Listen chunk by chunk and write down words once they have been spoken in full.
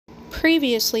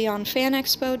Previously on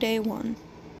FanExpo Day 1.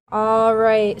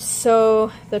 Alright,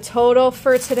 so the total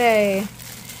for today,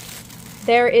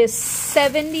 there is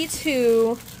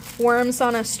 72 worms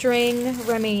on a string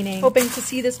remaining. Hoping to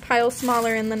see this pile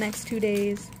smaller in the next 2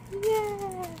 days.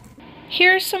 Yeah!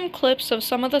 Here's some clips of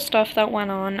some of the stuff that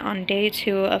went on Day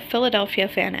 2 of Philadelphia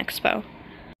FanExpo.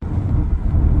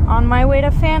 On my way to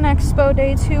FanExpo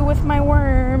Day 2 with my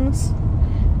worms.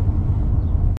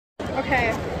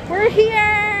 Okay, we're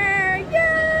here!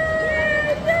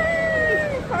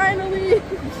 Finally!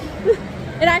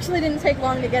 It actually didn't take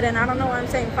long to get in. I don't know why I'm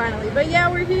saying finally, but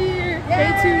yeah, we're here!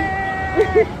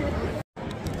 Day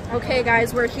 2! Okay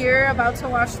guys, we're here about to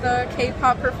watch the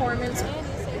K-pop performance.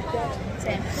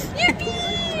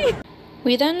 Yippee!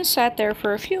 We then sat there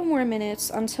for a few more minutes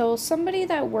until somebody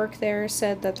that worked there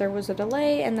said that there was a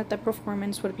delay and that the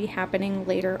performance would be happening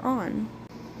later on.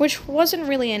 Which wasn't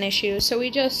really an issue, so we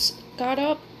just got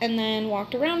up and then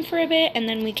walked around for a bit and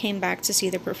then we came back to see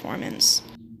the performance.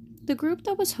 The group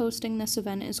that was hosting this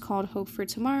event is called Hope for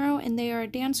Tomorrow, and they are a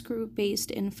dance group based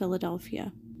in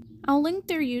Philadelphia. I'll link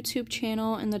their YouTube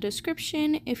channel in the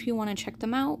description if you want to check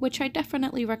them out, which I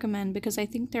definitely recommend because I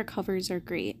think their covers are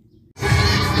great.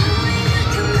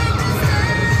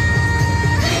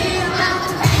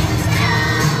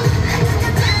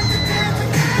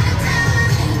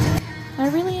 I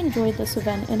really enjoyed this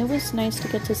event, and it was nice to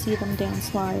get to see them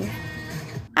dance live.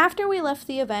 After we left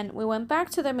the event, we went back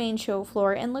to the main show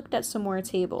floor and looked at some more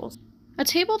tables. A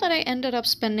table that I ended up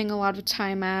spending a lot of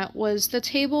time at was the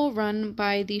table run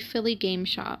by the Philly Game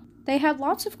Shop. They had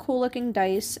lots of cool looking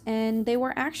dice, and they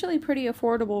were actually pretty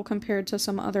affordable compared to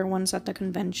some other ones at the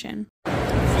convention.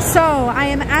 So, I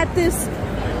am at this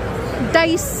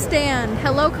dice stand.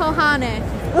 Hello, Kohane.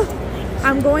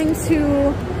 I'm going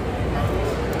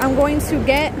to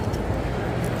get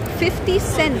 50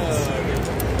 cents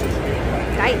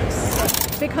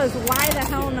dice, because why the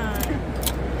hell not?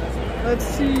 Let's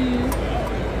see.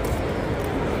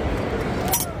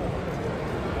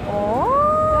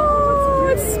 Oh,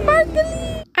 it's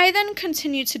sparkly! I then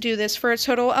continued to do this for a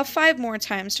total of 5 more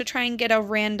times to try and get a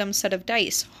random set of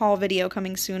dice. Haul video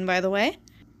coming soon, by the way.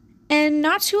 And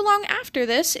not too long after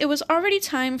this, it was already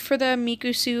time for the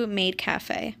Mikusu Maid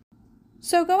Cafe.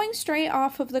 So going straight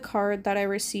off of the card that I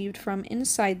received from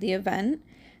inside the event,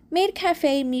 Maid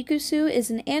Cafe Mikusu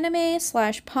is an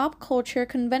anime/pop culture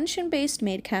convention-based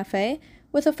maid cafe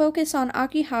with a focus on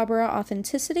Akihabara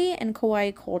authenticity and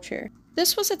kawaii culture.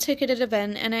 This was a ticketed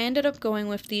event and I ended up going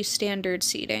with the standard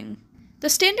seating. The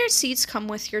standard seats come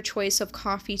with your choice of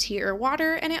coffee, tea, or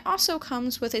water, and it also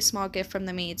comes with a small gift from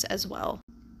the maids as well.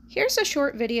 Here's a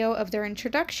short video of their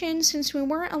introduction since we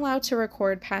weren't allowed to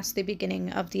record past the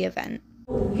beginning of the event.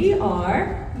 We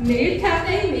are Maid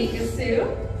Cafe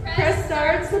Mikusu. Press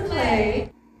start to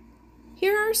play.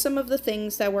 Here are some of the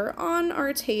things that were on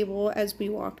our table as we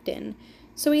walked in.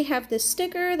 So we have this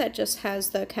sticker that just has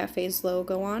the cafe's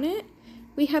logo on it.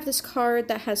 We have this card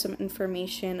that has some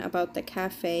information about the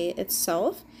cafe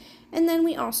itself. And then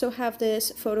we also have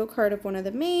this photo card of one of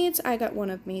the maids. I got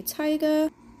one of Maid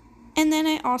Taiga. And then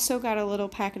I also got a little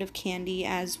packet of candy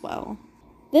as well.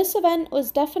 This event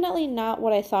was definitely not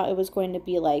what I thought it was going to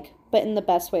be like, but in the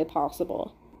best way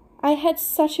possible. I had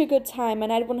such a good time,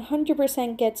 and I'd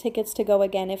 100% get tickets to go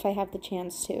again if I have the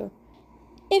chance to.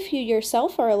 If you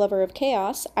yourself are a lover of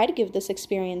chaos, I'd give this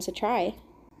experience a try.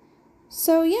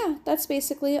 So yeah, that's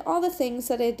basically all the things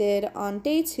that I did on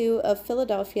Day 2 of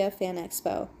Philadelphia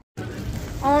FanExpo.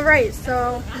 Alright,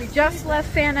 so we just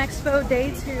left FanExpo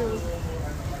Day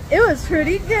 2. It was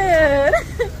pretty good!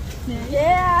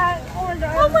 Yeah!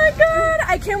 Oh my god!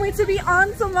 I can't wait to be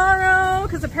on tomorrow,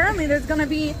 because apparently there's gonna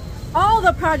be all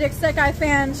the Project Sekai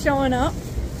fans showing up.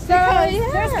 So yeah.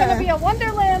 There's gonna be a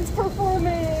Wonderlands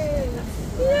performance!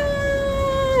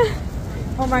 Yeah!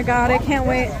 Oh my god, I can't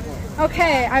wait.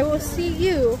 Okay, I will see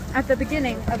you at the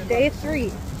beginning of Day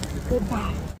 3.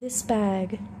 Goodbye. This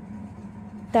bag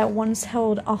that once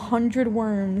held 100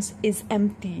 worms is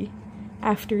empty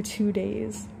after 2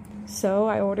 days. So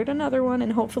I ordered another one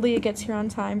and hopefully it gets here on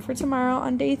time for tomorrow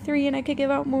on Day 3 and I could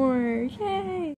give out more. Yay!